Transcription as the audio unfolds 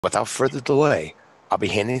Without further delay, I'll be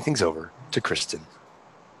handing things over to Kristen.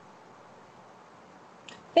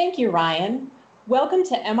 Thank you, Ryan. Welcome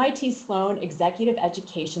to MIT Sloan Executive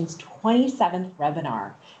Education's 27th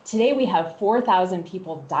webinar. Today we have 4,000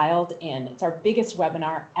 people dialed in. It's our biggest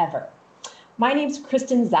webinar ever. My name's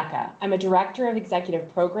Kristen Zecca. I'm a Director of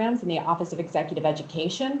Executive Programs in the Office of Executive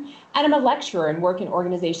Education, and I'm a lecturer and work in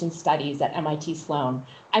organization studies at MIT Sloan.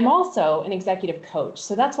 I'm also an executive coach,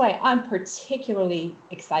 so that's why I'm particularly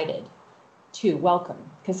excited to welcome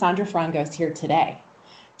Cassandra Frangos here today.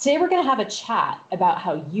 Today we're going to have a chat about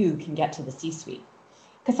how you can get to the C-suite.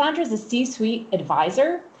 Cassandra is a C-suite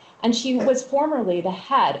advisor, and she was formerly the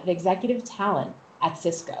head of executive talent at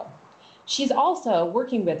Cisco. She's also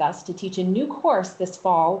working with us to teach a new course this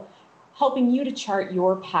fall, helping you to chart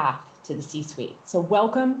your path to the C-suite. So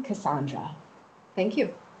welcome, Cassandra. Thank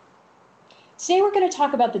you. Today we're going to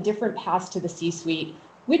talk about the different paths to the C-suite,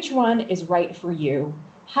 which one is right for you,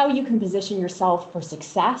 how you can position yourself for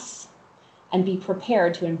success, and be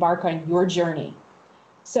prepared to embark on your journey.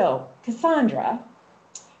 So, Cassandra,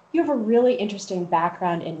 you have a really interesting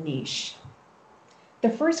background and niche. The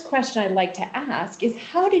first question I'd like to ask is,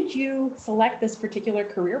 how did you select this particular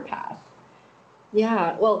career path?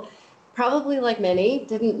 Yeah, well, probably like many,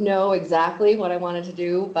 didn't know exactly what I wanted to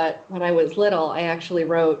do, but when I was little, I actually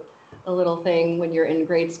wrote a little thing when you're in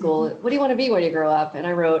grade school, what do you want to be when you grow up? And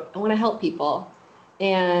I wrote, I want to help people.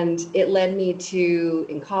 And it led me to,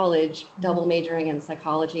 in college, double majoring in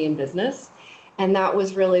psychology and business. And that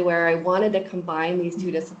was really where I wanted to combine these two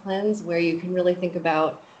disciplines, where you can really think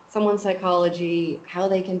about someone's psychology, how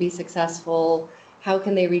they can be successful, how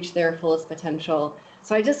can they reach their fullest potential.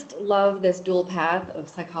 So I just love this dual path of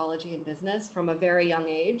psychology and business from a very young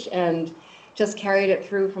age, and just carried it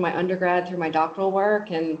through from my undergrad through my doctoral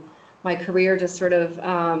work. And my career just sort of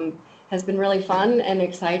has been really fun and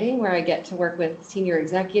exciting, where I get to work with senior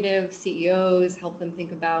executives, CEOs, help them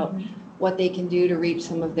think about what they can do to reach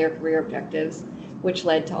some of their career objectives, which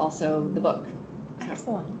led to also the book.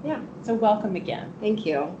 Excellent. Yeah. So welcome again. Thank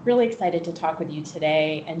you. Really excited to talk with you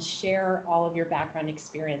today and share all of your background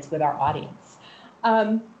experience with our audience.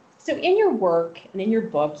 So in your work and in your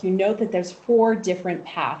book, you note that there's 4 different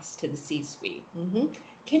paths to the C-suite.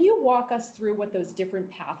 Can you walk us through what those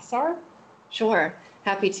different paths are? Sure.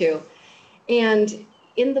 Happy to. And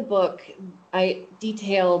in the book, I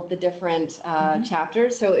detailed the different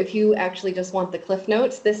chapters. So if you actually just want the cliff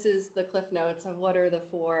notes, this is the cliff notes of what are the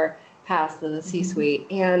 4 paths to the C-suite.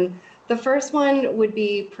 And the first one would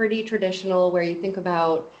be pretty traditional, where you think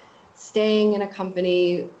about staying in a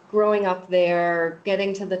company, growing up there,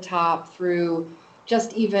 getting to the top through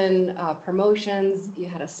just even promotions. You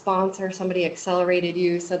had a sponsor, somebody accelerated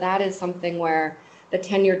you. So that is something where the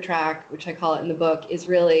tenure track, which I call it in the book, is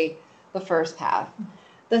really the first path.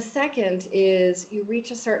 The second is you reach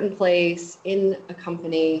a certain place in a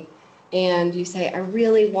company and you say, I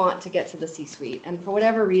really want to get to the C-suite. And for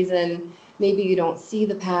whatever reason, maybe you don't see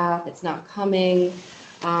the path, it's not coming.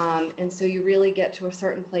 And so you really get to a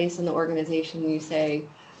certain place in the organization and you say,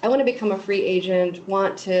 I want to become a free agent,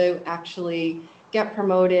 want to actually get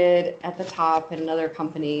promoted at the top in another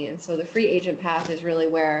company. And so the free agent path is really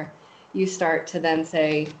where you start to then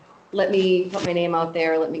say, let me put my name out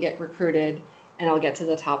there, let me get recruited, and I'll get to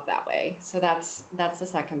the top that way. So that's the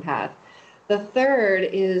second path. The third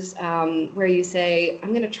is where you say, I'm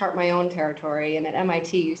going to chart my own territory. And at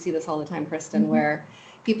MIT, you see this all the time, Kristen, where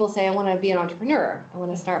people say, I want to be an entrepreneur. I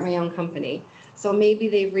want to start my own company. So maybe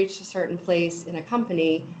they've reached a certain place in a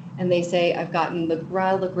company and they say, I've gotten the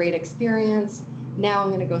great experience. Now I'm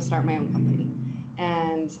going to go start my own company.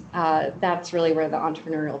 And that's really where the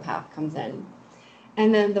entrepreneurial path comes in.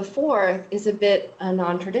 And then the fourth is a bit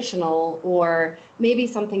non-traditional, or maybe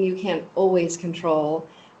something you can't always control.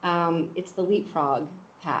 It's the leapfrog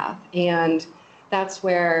path. And that's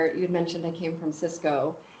where you'd mentioned I came from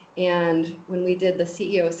Cisco. And when we did the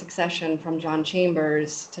CEO succession from John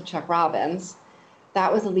Chambers to Chuck Robbins,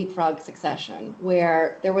 that was a leapfrog succession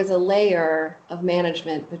where there was a layer of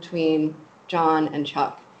management between John and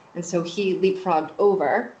Chuck. And so he leapfrogged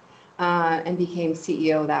over and became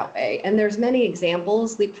CEO that way. And there's many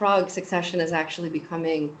examples. Leapfrog succession is actually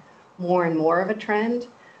becoming more and more of a trend.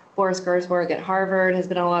 Boris Gersberg at Harvard has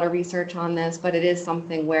been a lot of research on this, but it is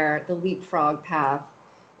something where the leapfrog path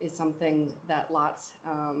is something that lots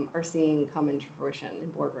are seeing come into fruition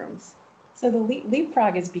in boardrooms. So the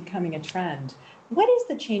leapfrog is becoming a trend. What is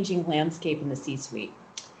the changing landscape in the C-suite?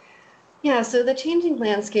 Yeah, so the changing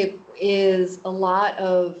landscape is a lot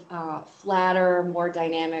of flatter, more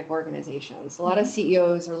dynamic organizations. A lot of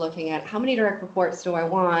CEOs are looking at how many direct reports do I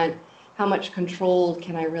want? How much control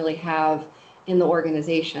can I really have in the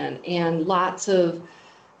organization? And lots of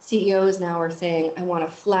CEOs now are saying, I want a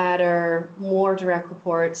flatter, more direct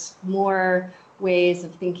reports, more ways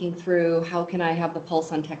of thinking through how can I have the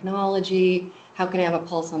pulse on technology, how can I have a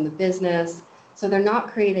pulse on the business. So they're not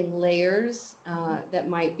creating layers that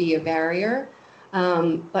might be a barrier,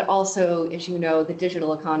 but also, as you know, the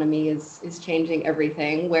digital economy is changing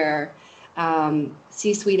everything, where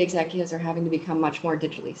C-suite executives are having to become much more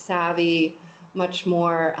digitally savvy, much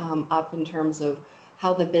more up in terms of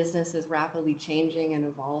how the business is rapidly changing and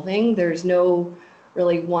evolving. There's no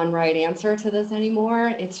really one right answer to this anymore.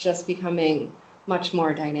 It's just becoming much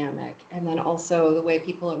more dynamic. And then also the way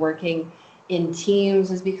people are working in teams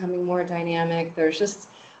is becoming more dynamic. There's just,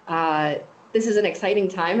 this is an exciting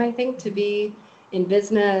time, I think, to be in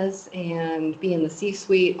business and be in the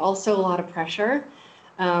C-suite. Also a lot of pressure.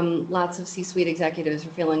 Lots of C-suite executives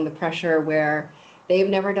are feeling the pressure where they've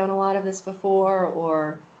never done a lot of this before,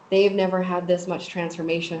 or they've never had this much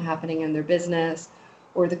transformation happening in their business,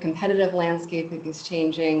 or the competitive landscape is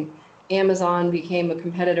changing. Amazon became a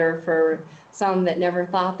competitor for some that never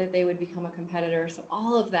thought that they would become a competitor. So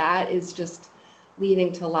all of that is just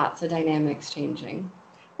leading to lots of dynamics changing.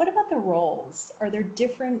 What about the roles? Are there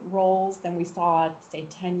different roles than we saw, say,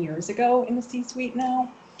 10 years ago in the C-suite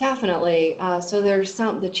now? Definitely. So there's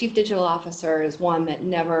the chief digital officer is one that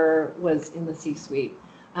never was in the C-suite.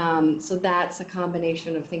 So that's a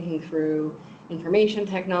combination of thinking through information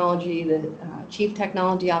technology, the chief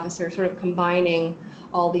technology officer, sort of combining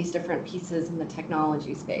all these different pieces in the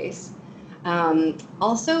technology space.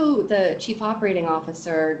 Also, the chief operating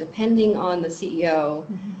officer, depending on the CEO,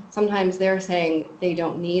 sometimes they're saying they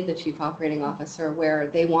don't need the chief operating officer, where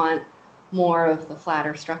they want more of the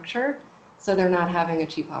flatter structure. So they're not having a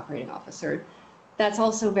chief operating officer. That's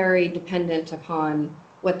also very dependent upon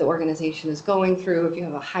what the organization is going through. If you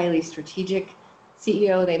have a highly strategic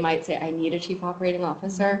CEO, they might say, I need a chief operating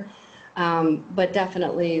officer. But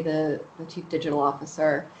definitely the chief digital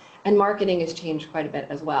officer. And marketing has changed quite a bit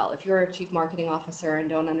as well. If you're a chief marketing officer and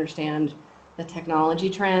don't understand the technology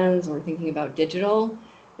trends or thinking about digital,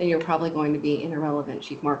 then you're probably going to be an irrelevant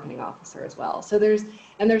chief marketing officer as well. So there's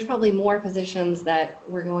probably more positions that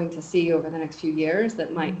we're going to see over the next few years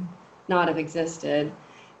that might not have existed.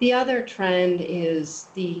 The other trend is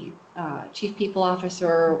the chief people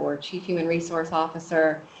officer or chief human resource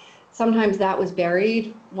officer. Sometimes that was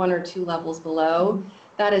buried 1 or 2 levels below.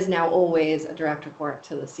 That is now always a direct report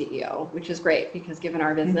to the CEO, which is great because given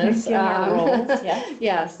our business, our roles,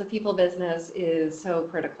 yes, the people business is so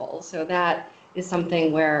critical. So that is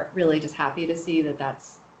something we're really just happy to see that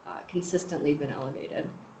that's consistently been elevated.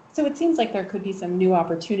 So it seems like there could be some new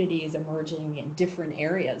opportunities emerging in different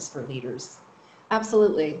areas for leaders.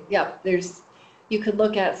 Absolutely. Yep. You could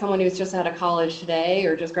look at someone who's just out of college today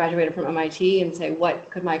or just graduated from MIT and say,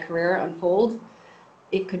 what could my career unfold?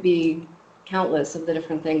 It could be countless of the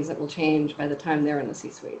different things that will change by the time they're in the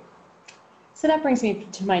C-suite. So that brings me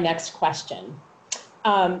to my next question.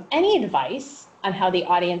 Any advice on how the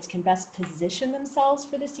audience can best position themselves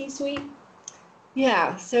for the C-suite?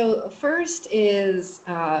 Yeah, so first is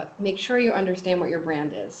make sure you understand what your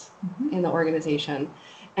brand is in the organization.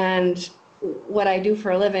 And what I do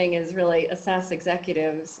for a living is really assess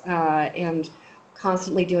executives and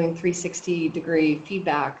constantly doing 360-degree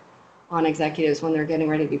feedback on executives when they're getting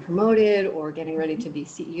ready to be promoted or getting ready to be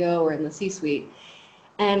CEO or in the C-suite.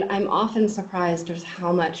 And I'm often surprised just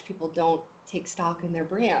how much people don't take stock in their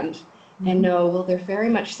brand and know, well, they're very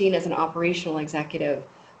much seen as an operational executive,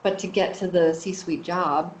 but to get to the C-suite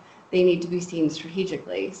job, they need to be seen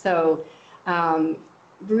strategically. So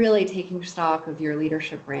really taking stock of your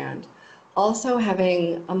leadership brand. Also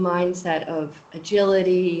having a mindset of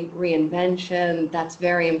agility, reinvention, that's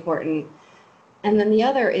very important. And then the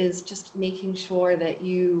other is just making sure that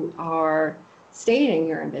you are stating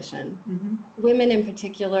your ambition. Women in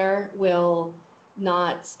particular will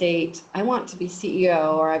not state, I want to be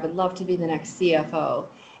CEO or I would love to be the next CFO.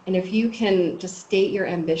 And if you can just state your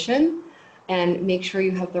ambition and make sure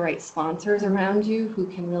you have the right sponsors around you who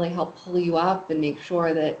can really help pull you up and make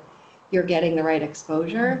sure that you're getting the right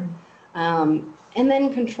exposure. And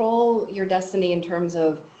then control your destiny in terms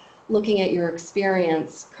of looking at your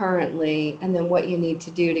experience currently and then what you need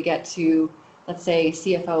to do to get to, let's say,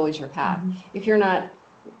 CFO is your path. If you're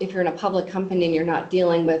in a public company and you're not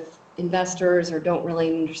dealing with investors or don't really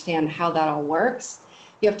understand how that all works,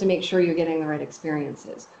 you have to make sure you're getting the right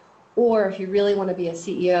experiences. Or if you really want to be a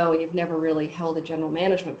CEO and you've never really held a general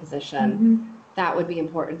management position, that would be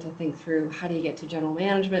important to think through. How do you get to general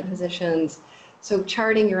management positions? So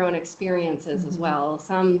charting your own experiences as well.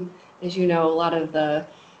 Some, as you know, a lot of the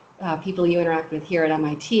people you interact with here at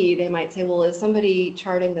MIT, they might say, well, is somebody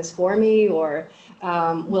charting this for me? Or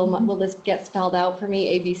will this get spelled out for me,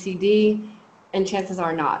 A, B, C, D? And chances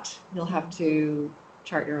are not. You'll have to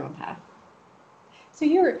chart your own path. So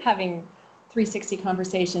you're having 360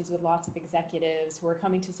 conversations with lots of executives who are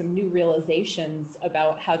coming to some new realizations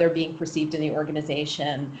about how they're being perceived in the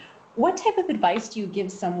organization. What type of advice do you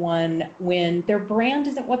give someone when their brand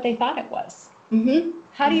isn't what they thought it was?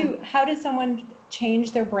 How does someone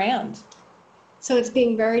change their brand? So it's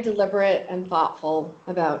being very deliberate and thoughtful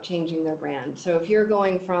about changing their brand. So if you're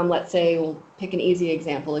going from, let's say, we'll pick an easy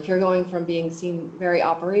example. If you're going from being seen very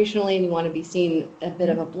operationally and you want to be seen a bit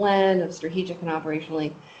of a blend of strategic and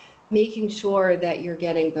operationally, making sure that you're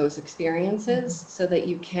getting those experiences so that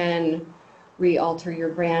you can re-alter your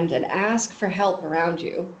brand and ask for help around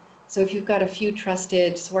you. So if you've got a few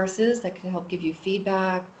trusted sources that can help give you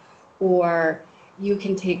feedback, or you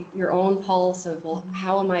can take your own pulse of, well,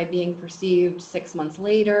 how am I being perceived 6 months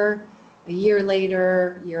later, a year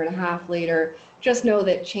later, year and a half later? Just know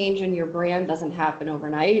that change in your brand doesn't happen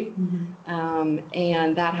overnight.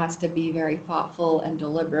 And that has to be very thoughtful and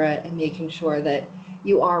deliberate, and making sure that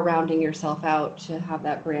you are rounding yourself out to have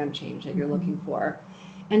that brand change that you're looking for.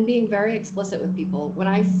 And being very explicit with people. When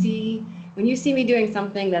you see me doing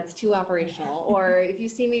something that's too operational, or if you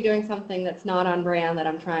see me doing something that's not on brand that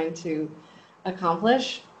I'm trying to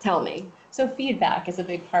accomplish, tell me. So feedback is a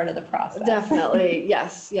big part of the process. Definitely,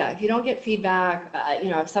 yes. Yeah, if you don't get feedback,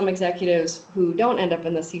 some executives who don't end up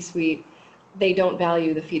in the C-suite, they don't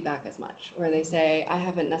value the feedback as much, or they say, I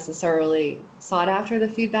haven't necessarily sought after the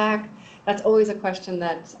feedback. That's always a question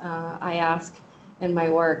that I ask in my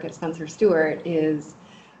work at Spencer Stewart, is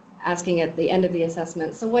asking at the end of the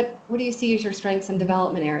assessment, so what do you see as your strengths and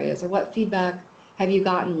development areas, or what feedback have you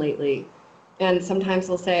gotten lately? And sometimes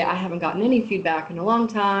they'll say, I haven't gotten any feedback in a long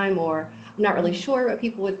time, or I'm not really sure what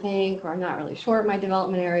people would think, or I'm not really sure what my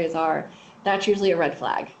development areas are. That's usually a red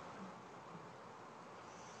flag.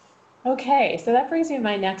 Okay, so that brings me to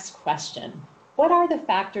my next question. What are the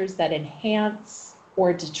factors that enhance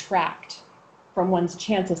or detract from one's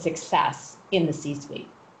chance of success in the C-suite?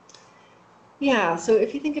 Yeah, so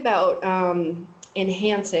if you think about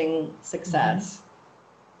enhancing success,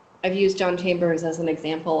 I've used John Chambers as an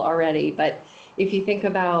example already, but if you think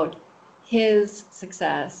about his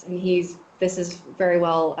success, and this is very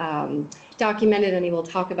well documented, and he will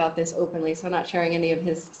talk about this openly, so I'm not sharing any of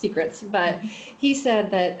his secrets, but he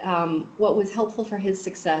said that what was helpful for his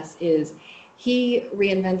success is he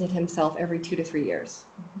reinvented himself every 2 to 3 years.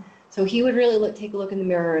 So he would really take a look in the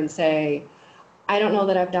mirror and say, I don't know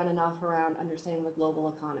that I've done enough around understanding the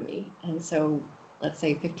global economy. And so let's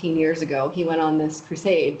say 15 years ago, he went on this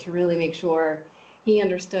crusade to really make sure he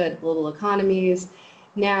understood global economies.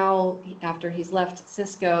 Now, after he's left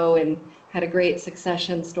Cisco and had a great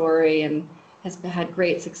succession story and has had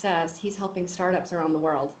great success, he's helping startups around the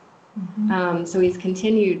world. So he's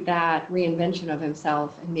continued that reinvention of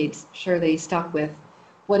himself and made sure that he stuck with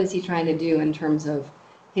what is he trying to do in terms of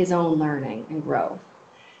his own learning and growth.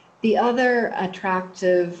 The other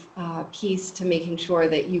attractive piece to making sure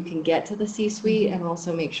that you can get to the C-suite and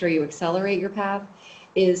also make sure you accelerate your path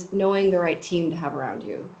is knowing the right team to have around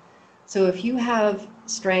you. So if you have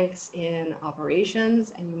strengths in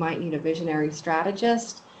operations and you might need a visionary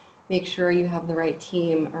strategist, make sure you have the right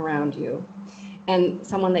team around you. And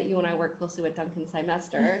someone that you and I work closely with, Duncan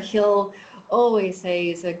Semester, he'll always say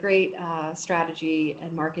he's a great strategy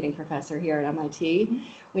and marketing professor here at MIT.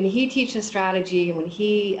 When he teaches strategy and when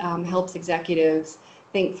he helps executives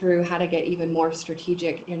think through how to get even more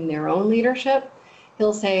strategic in their own leadership,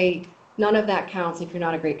 he'll say, none of that counts if you're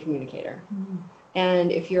not a great communicator.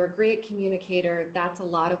 And if you're a great communicator, that's a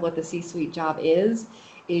lot of what the C-suite job is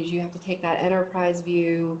you have to take that enterprise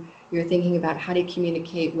view. You're thinking about how do you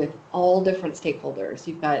communicate with all different stakeholders.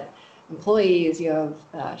 You've got employees, you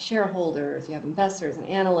have shareholders, you have investors and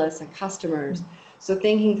analysts and customers. So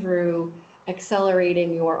thinking through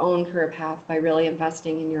accelerating your own career path by really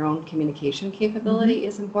investing in your own communication capability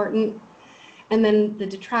is important. And then the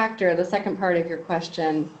detractor, the second part of your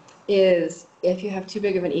question, is if you have too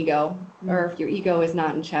big of an ego, or if your ego is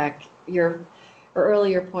not in check, your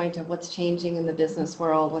earlier point of what's changing in the business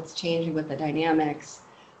world, what's changing with the dynamics,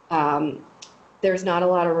 there's not a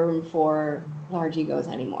lot of room for large egos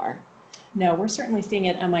anymore. No, we're certainly seeing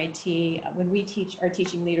at MIT, when we are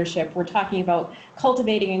teaching leadership, we're talking about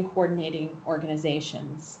cultivating and coordinating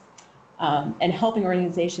organizations and helping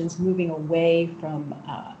organizations moving away from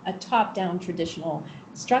a top-down traditional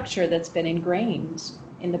structure that's been ingrained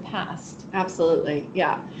in the past. Absolutely,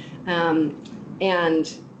 yeah.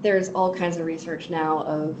 And there's all kinds of research now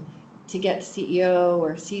of to get CEO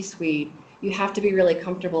or C-suite, you have to be really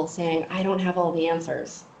comfortable saying, I don't have all the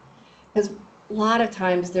answers. Because a lot of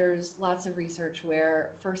times there's lots of research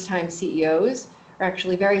where first-time CEOs are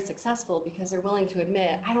actually very successful because they're willing to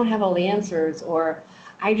admit, I don't have all the answers, or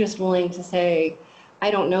I'm just willing to say, I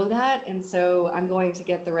don't know that, and so I'm going to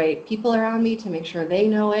get the right people around me to make sure they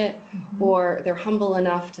know it, or they're humble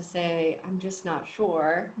enough to say, I'm just not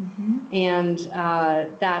sure. And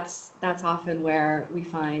that's often where we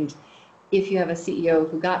find if you have a CEO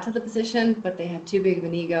who got to the position, but they had too big of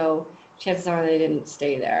an ego, chances are they didn't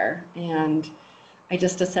stay there. And I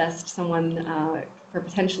just assessed someone for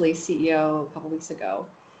potentially CEO a couple weeks ago,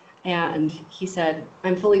 and he said,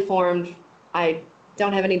 I'm fully formed, I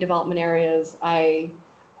don't have any development areas, I'm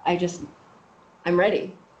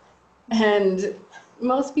ready. And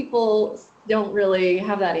most people don't really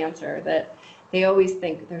have that answer, that they always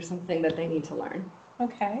think there's something that they need to learn.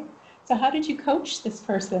 Okay. So how did you coach this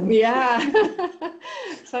person? Yeah.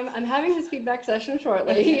 So I'm having his feedback session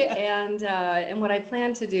shortly, and what I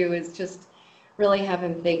plan to do is just really have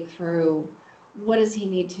him think through what does he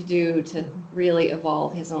need to do to really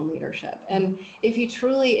evolve his own leadership. And if he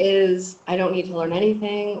truly is, I don't need to learn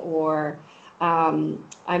anything, or I'm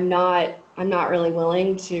not really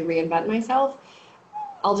willing to reinvent myself,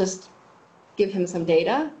 I'll just give him some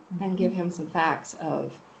data and give him some facts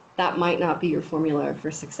of that might not be your formula for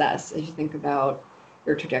success as you think about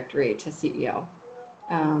your trajectory to CEO.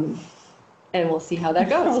 And we'll see how that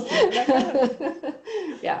goes.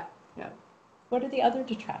 Yeah. What are the other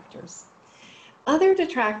detractors? Other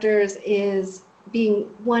detractors is being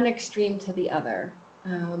one extreme to the other.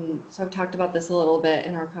 So I've talked about this a little bit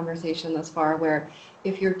in our conversation thus far, where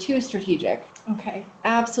if you're too strategic,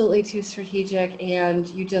 absolutely too strategic, and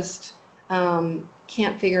you just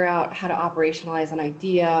can't figure out how to operationalize an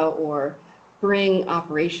idea or bring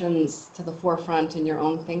operations to the forefront in your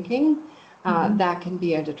own thinking, that can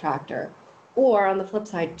be a detractor. Or on the flip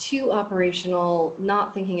side, too operational,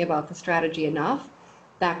 not thinking about the strategy enough,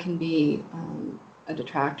 that can be a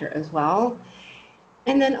detractor as well.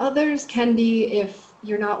 And then others can be if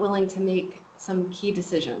you're not willing to make some key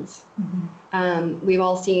decisions. We've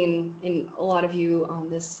all seen, in a lot of you on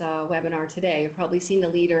this webinar today, you've probably seen a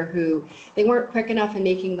leader who they weren't quick enough in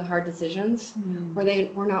making the hard decisions, or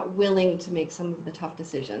they were not willing to make some of the tough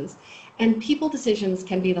decisions. And people decisions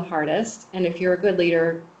can be the hardest, and if you're a good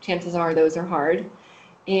leader, chances are those are hard.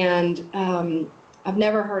 And I've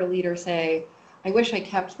never heard a leader say, I wish I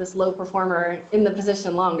kept this low performer in the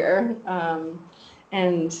position longer.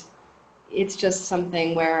 And it's just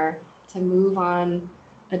something where to move on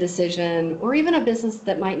a decision, or even a business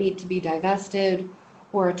that might need to be divested,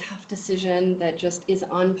 or a tough decision that just is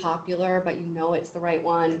unpopular, but you know it's the right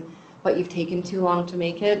one, but you've taken too long to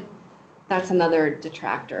make it, that's another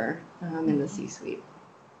detractor in the C-suite.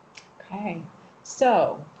 Okay.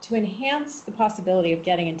 So to enhance the possibility of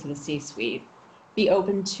getting into the C-suite, be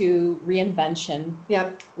open to reinvention,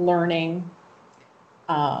 learning,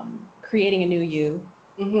 creating a new you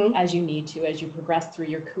as you need to, as you progress through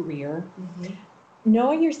your career.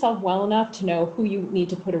 Knowing yourself well enough to know who you need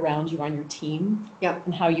to put around you on your team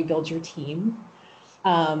and how you build your team.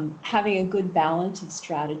 Having a good balance of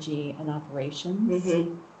strategy and operations.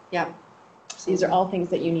 These are all things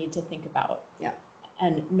that you need to think about.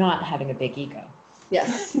 And not having a big ego.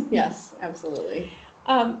 Yes, absolutely.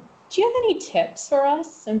 Do you have any tips for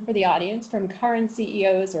us and for the audience from current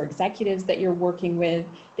CEOs or executives that you're working with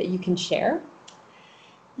that you can share?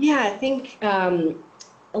 Yeah, I think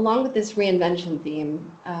along with this reinvention theme,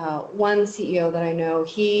 one CEO that I know,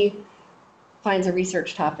 he finds a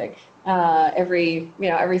research topic every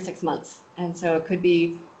 6 months. And so it could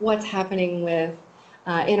be what's happening with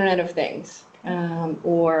Internet of Things,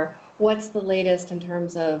 or what's the latest in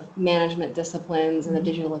terms of management disciplines in the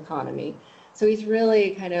digital economy. So he's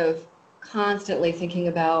really kind of constantly thinking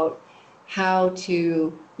about how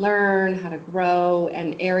to learn, how to grow,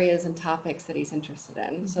 and areas and topics that he's interested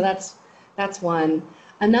in. So that's one.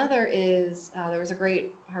 Another is, there was a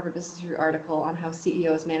great Harvard Business Review article on how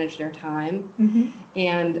CEOs manage their time.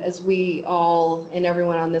 And as we all, and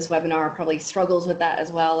everyone on this webinar probably struggles with that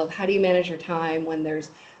as well, of how do you manage your time when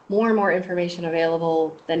there's more and more information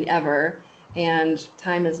available than ever, and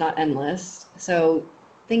time is not endless. So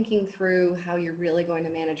thinking through how you're really going to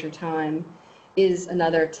manage your time is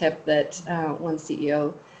another tip that one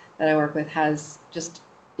CEO that I work with has, just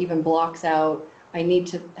even blocks out, I need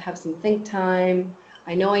to have some think time.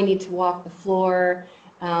 I know I need to walk the floor.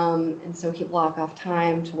 And so he block off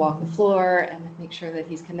time to walk the floor and make sure that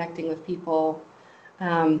he's connecting with people.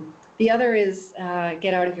 The other is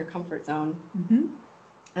get out of your comfort zone.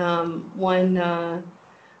 One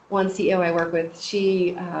CEO I work with,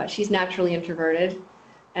 she's naturally introverted.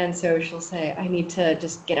 And so she'll say, I need to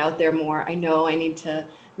just get out there more. I know I need to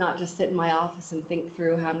not just sit in my office and think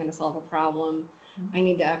through how I'm going to solve a problem. I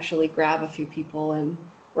need to actually grab a few people and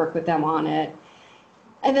work with them on it.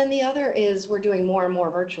 And then the other is we're doing more and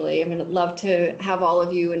more virtually. I mean, I'd love to have all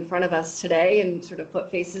of you in front of us today and sort of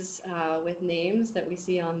put faces with names that we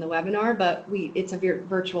see on the webinar, but it's a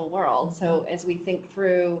virtual world. So as we think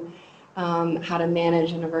through how to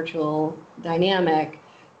manage in a virtual dynamic,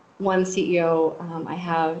 one CEO I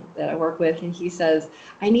have that I work with, and he says,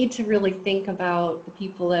 I need to really think about the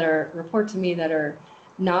people that report to me that are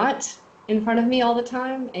not in front of me all the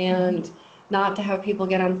time, and not to have people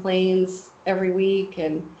get on planes every week.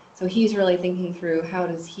 And so he's really thinking through how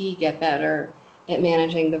does he get better at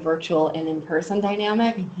managing the virtual and in-person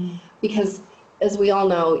dynamic. Because as we all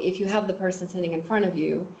know, if you have the person sitting in front of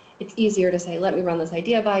you, it's easier to say, let me run this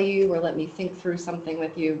idea by you, or let me think through something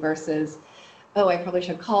with you, versus, oh, I probably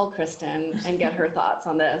should call Kristen and get her thoughts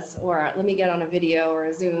on this, or let me get on a video or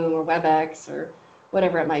a Zoom or WebEx or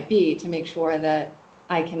whatever it might be to make sure that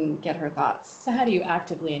I can get her thoughts. So how do you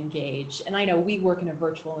actively engage? And I know we work in a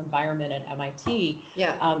virtual environment at MIT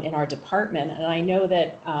in our department, and I know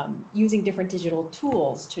that using different digital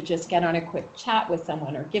tools to just get on a quick chat with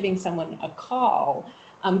someone or giving someone a call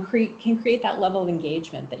can create that level of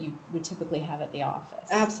engagement that you would typically have at the office.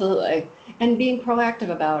 Absolutely. And being proactive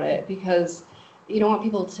about it, because you don't want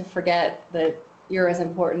people to forget that you're as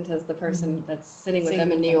important as the person that's sitting with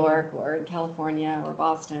them in New York or in California or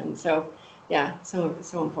Boston. So yeah, so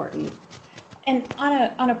important. And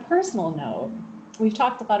on a personal note, we've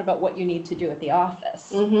talked a lot about what you need to do at the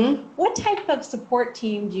office. What type of support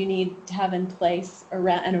team do you need to have in place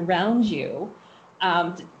around you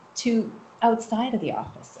to outside of the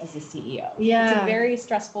office as a CEO? Yeah. It's a very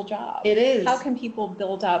stressful job. It is. How can people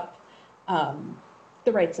build up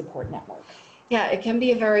the right support network? Yeah, it can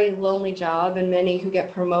be a very lonely job, and many who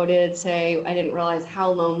get promoted say, I didn't realize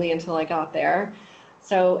how lonely until I got there.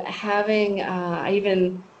 So having, I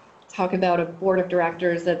even talk about a board of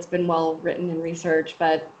directors that's been well written and researched,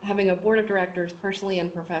 but having a board of directors personally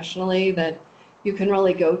and professionally that you can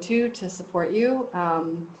really go to support you.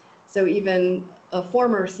 So even a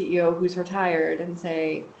former CEO who's retired and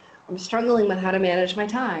say, I'm struggling with how to manage my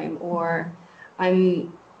time, or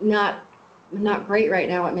I'm not great right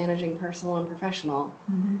now at managing personal and professional,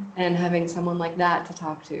 and having someone like that to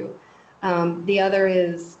talk to. The other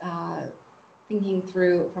is thinking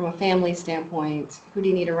through from a family standpoint, who do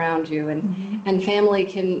you need around you? And family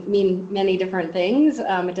can mean many different things.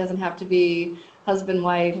 It doesn't have to be husband,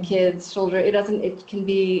 wife, kids, children. It can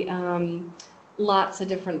be lots of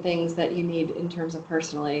different things that you need in terms of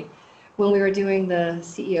personally. When we were doing the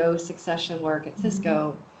CEO succession work at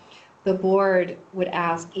Cisco, the board would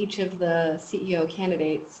ask each of the CEO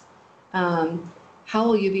candidates, how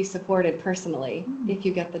will you be supported personally if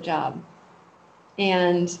you get the job?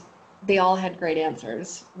 And they all had great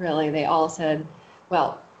answers, really. They all said,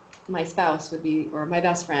 well, my spouse would be, or my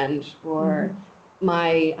best friend, or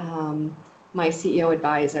my CEO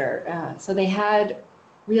advisor. So they had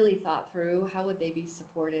really thought through how would they be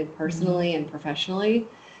supported personally and professionally.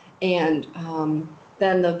 And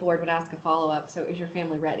then the board would ask a follow-up, so is your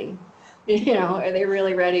family ready? You know, are they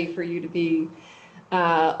really ready for you to be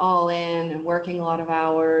all in and working a lot of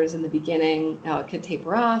hours in the beginning? Now it could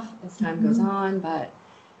taper off as time goes on, but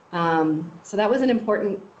so that was an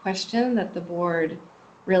important question that the board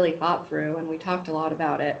really thought through, and we talked a lot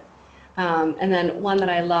about it. And then one that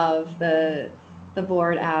I love, the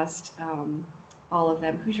board asked all of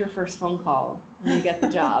them, who's your first phone call when you get the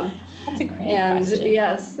job? That's a great question.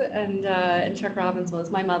 Yes, and Chuck Robbins was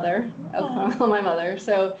my mother. I'll call my mother.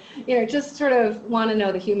 So, you know, just sort of want to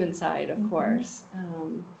know the human side, of course,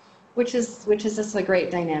 which is just a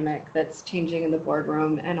great dynamic that's changing in the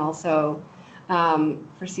boardroom, and also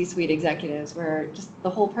for C-suite executives, where just the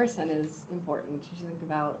whole person is important to think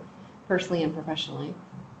about personally and professionally.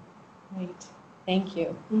 Great. Thank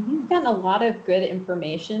you. We've gotten a lot of good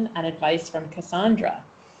information and advice from Cassandra.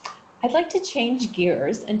 I'd like to change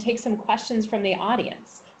gears and take some questions from the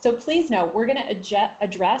audience. So please note, we're going to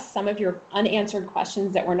address some of your unanswered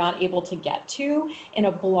questions that we're not able to get to in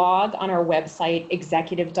a blog on our website,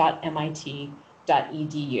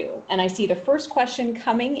 executive.mit.edu. And I see the first question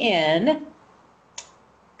coming in.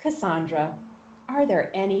 Cassandra, are there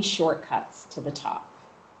any shortcuts to the top?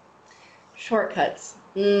 Shortcuts?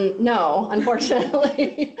 No,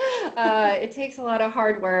 unfortunately. It takes a lot of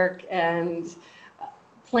hard work and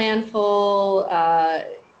planful.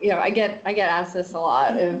 You know, I get asked this a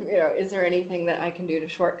lot. Of, you know, is there anything that I can do to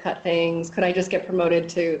shortcut things? Could I just get promoted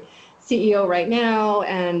to CEO right now?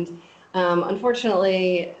 And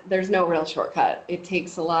unfortunately, there's no real shortcut. It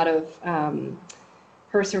takes a lot of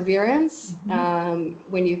perseverance.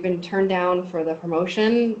 When you've been turned down for the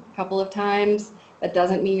promotion a couple of times, that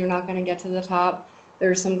doesn't mean you're not going to get to the top.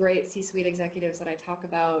 There's some great C-suite executives that I talk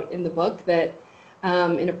about in the book that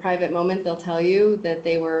in a private moment, they'll tell you that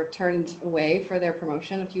they were turned away for their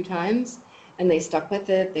promotion a few times and they stuck with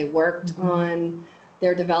it. They worked on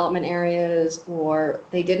their development areas, or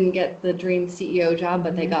they didn't get the dream CEO job,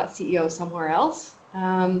 but they got CEO somewhere else.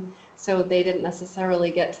 So they didn't necessarily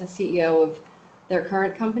get to CEO of their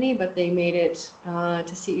current company, but they made it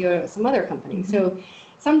to CEO of some other company. So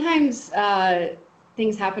sometimes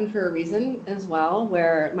things happen for a reason as well,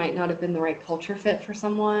 where it might not have been the right culture fit for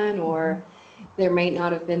someone, or there might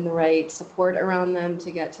not have been the right support around them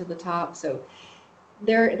to get to the top. So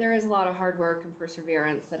there is a lot of hard work and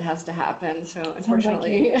perseverance that has to happen. So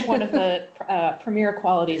unfortunately, like one of the premier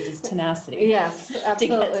qualities is tenacity. Yes,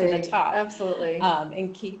 absolutely. To get to the top. Absolutely.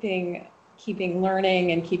 And keeping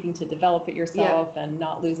learning and keeping to develop it yourself and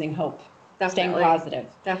not losing hope. Definitely. Staying positive.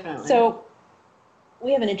 Definitely. So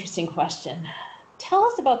we have an interesting question. Tell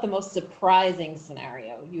us about the most surprising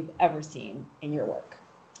scenario you've ever seen in your work.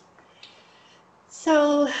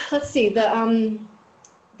 So let's see,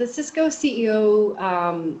 the Cisco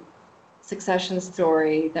CEO succession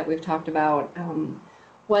story that we've talked about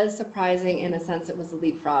was surprising in a sense. It was a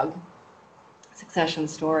leapfrog succession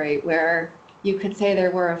story where you could say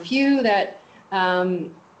there were a few that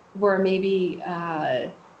were maybe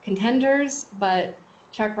contenders, but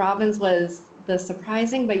Chuck Robbins was the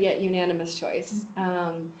surprising but yet unanimous choice,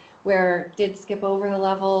 where did skip over the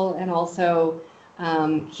level, and also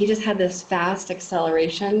he just had this fast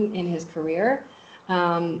acceleration in his career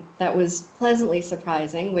that was pleasantly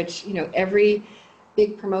surprising, which, you know, every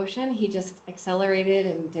big promotion, he just accelerated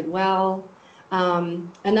and did well.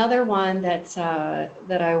 Another one that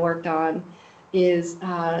I worked on is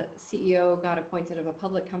CEO got appointed of a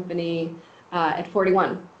public company at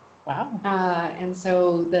 41. Wow. And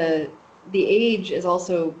so the age is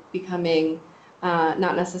also becoming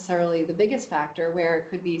not necessarily the biggest factor, where it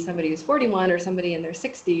could be somebody who's 41 or somebody in their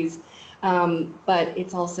 60s, but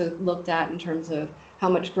it's also looked at in terms of how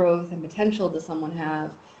much growth and potential does someone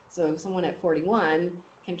have. So someone at 41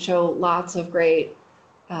 can show lots of great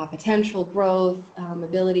potential growth,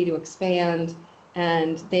 ability to expand,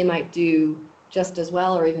 and they might do just as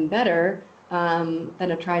well or even better than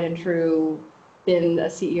a tried and true, been a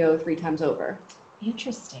CEO 3 times over.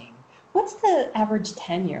 Interesting. What's the average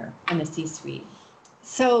tenure in the C-suite?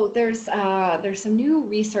 So there's some new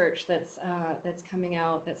research that's coming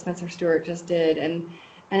out that Spencer Stewart just did, and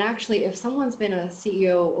actually, if someone's been a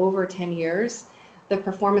CEO over 10 years, the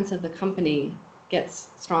performance of the company gets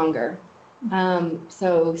stronger.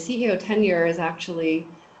 So CEO tenure is actually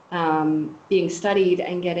being studied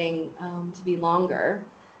and getting to be longer,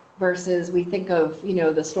 versus we think of, you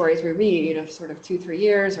know, the stories we read, you know, sort of 2-3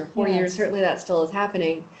 years or 4 years. Certainly that still is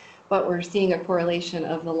happening, but we're seeing a correlation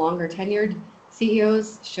of the longer tenured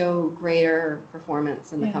CEOs show greater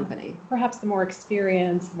performance in the company. Perhaps the more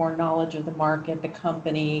experience, more knowledge of the market, the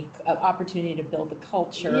company, opportunity to build the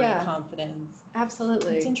culture, the confidence.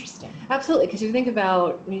 Absolutely. It's interesting. Absolutely, because you think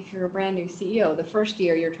about, if you're a brand new CEO, the first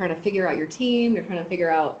year you're trying to figure out your team, you're trying to figure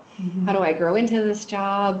out how do I grow into this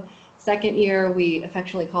job. Second year, we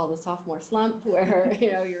affectionately call the sophomore slump, where,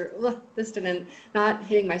 you know, you're distant and not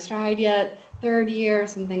hitting my stride yet. Third year,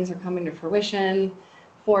 some things are coming to fruition.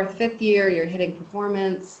 Fourth, fifth year, you're hitting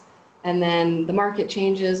performance, and then the market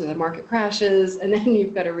changes or the market crashes, and then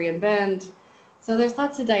you've got to reinvent. So there's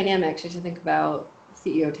lots of dynamics as you think about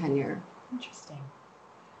CEO tenure. Interesting.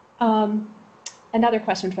 Another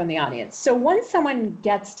question from the audience. So once someone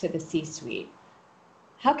gets to the C-suite,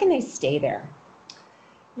 how can they stay there?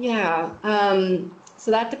 Yeah,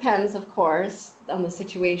 so that depends, of course, on the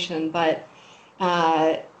situation, but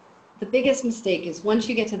the biggest mistake is once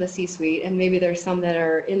you get to the C-suite, and maybe there's some that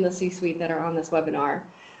are in the C-suite that are on this webinar,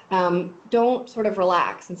 don't sort of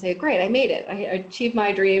relax and say, great, I made it. I achieved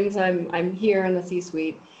my dreams. I'm here in the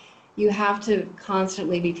C-suite. You have to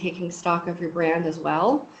constantly be taking stock of your brand as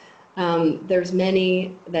well. There's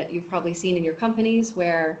many that you've probably seen in your companies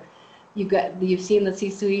where you've seen the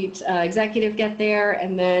C-suite executive get there,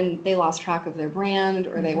 and then they lost track of their brand,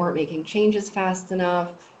 or they weren't making changes fast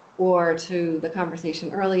enough, or to the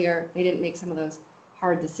conversation earlier, they didn't make some of those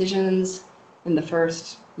hard decisions in the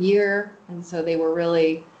first year, and so they were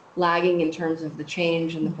really lagging in terms of the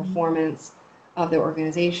change and the performance of the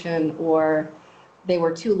organization, or they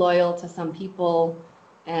were too loyal to some people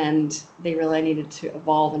and they really needed to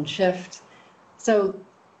evolve and shift. So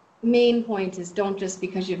main point is, don't just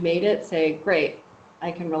because you've made it say, great,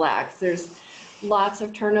 I can relax. There's lots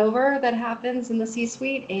of turnover that happens in the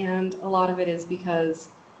C-suite, and a lot of it is because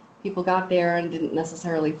people got there and didn't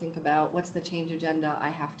necessarily think about what's the change agenda I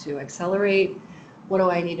have to accelerate? What do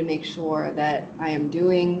I need to make sure that I am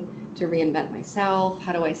doing to reinvent myself?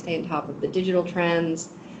 How do I stay on top of the digital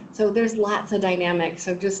trends? So there's lots of dynamics.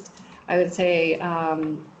 So just, I would say,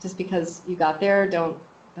 just because you got there, don't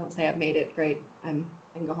say I've made it great. I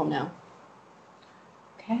can go home now.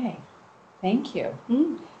 Okay, thank you.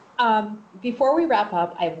 Mm. Before we wrap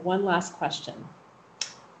up, I have one last question.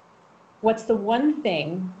 What's the one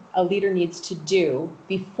thing a leader needs to do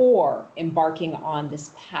before embarking on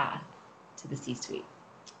this path to the C-suite?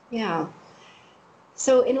 Yeah.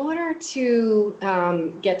 So in order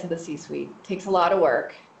to get to the C-suite, it takes a lot of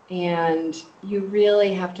work, and you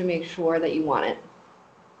really have to make sure that you want it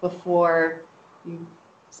before you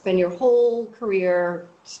spend your whole career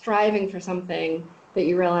striving for something that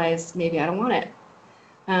you realize maybe I don't want it.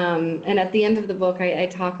 And at the end of the book, I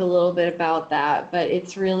talk a little bit about that, but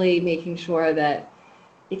it's really making sure that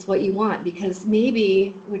it's what you want, because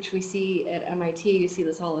maybe, which we see at MIT, you see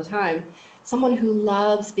this all the time, someone who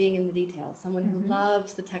loves being in the details, someone who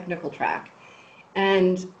loves the technical track,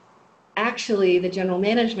 and actually the general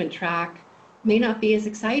management track may not be as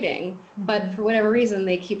exciting, but for whatever reason,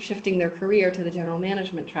 they keep shifting their career to the general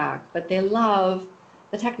management track, but they love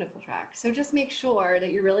the technical track. So just make sure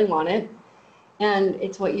that you really want it, and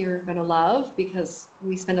it's what you're going to love, because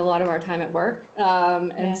we spend a lot of our time at work,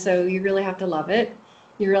 and so you really have to love it.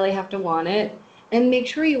 You really have to want it, and make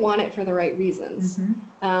sure you want it for the right reasons,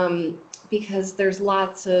 because there's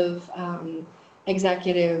lots of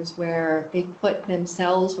executives where they put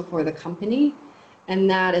themselves before the company, and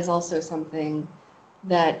that is also something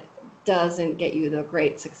that doesn't get you the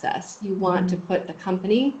great success. You want to put the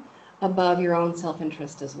company above your own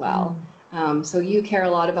self-interest as well. So you care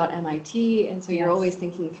a lot about MIT, and so you're always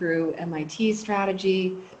thinking through MIT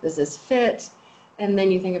strategy. Does this fit? And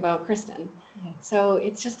then you think about Kristen. So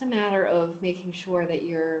it's just a matter of making sure that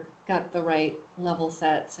you're got the right level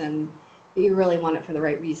sets and that you really want it for the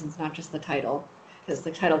right reasons, not just the title, because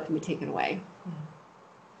the title can be taken away.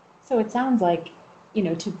 So it sounds like, you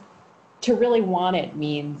know, to really want it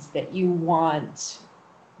means that you want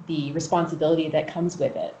the responsibility that comes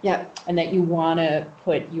with it. And that you want to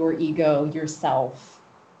put your ego, yourself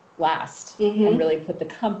last, and really put the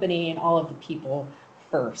company and all of the people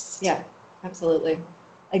first. Absolutely.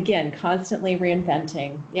 Again, constantly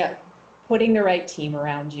reinventing. Putting the right team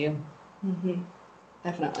around you.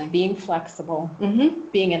 Definitely. Being flexible.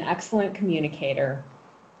 Being an excellent communicator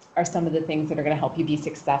are some of the things that are going to help you be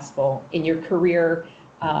successful in your career,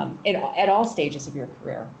 at all stages of your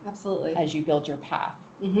career. Absolutely. As you build your path.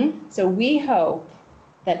 So we hope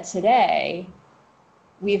that today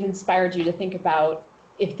we've inspired you to think about,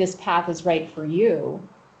 if this path is right for you,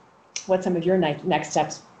 what some of your next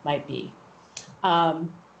steps might be.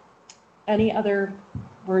 Any other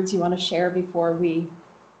words you want to share before we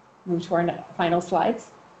move to our final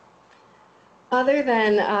slides? Other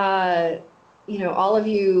than, you know, all of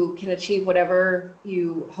you can achieve whatever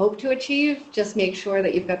you hope to achieve, just make sure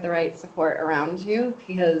that you've got the right support around you,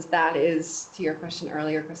 because that is, to your question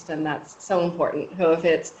earlier, Kristen, that's so important. So if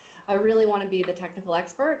it's, I really want to be the technical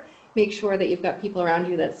expert, make sure that you've got people around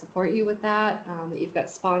you that support you with that, that you've got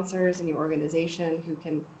sponsors in your organization who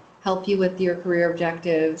can help you with your career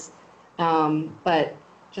objectives, but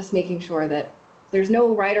just making sure that there's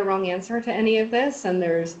no right or wrong answer to any of this, and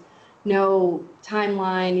there's no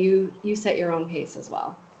timeline. You set your own pace as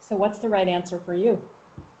well. So what's the right answer for you?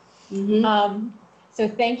 So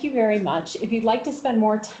thank you very much. If you'd like to spend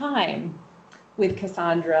more time with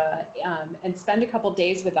Cassandra and spend a couple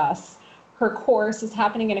days with us, her course is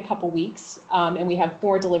happening in a couple weeks, and we have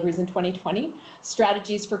 4 deliveries in 2020.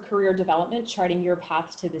 Strategies for Career Development, Charting Your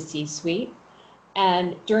Path to the C-Suite.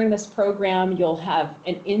 And during this program, you'll have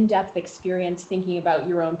an in-depth experience thinking about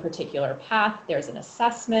your own particular path. There's an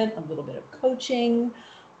assessment, a little bit of coaching.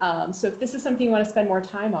 So if this is something you want to spend more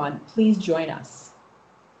time on, please join us.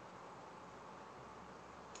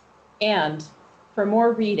 And for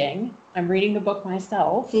more reading, I'm reading the book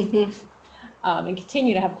myself, and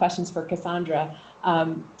continue to have questions for Cassandra.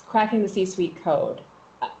 Cracking the C-Suite Code,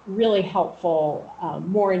 really helpful,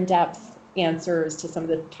 more in-depth answers to some of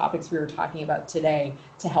the topics we were talking about today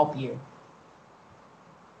to help you.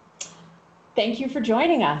 Thank you for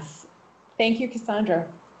joining us. Thank you, Cassandra.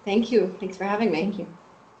 Thank you. Thanks for having me. Thank you.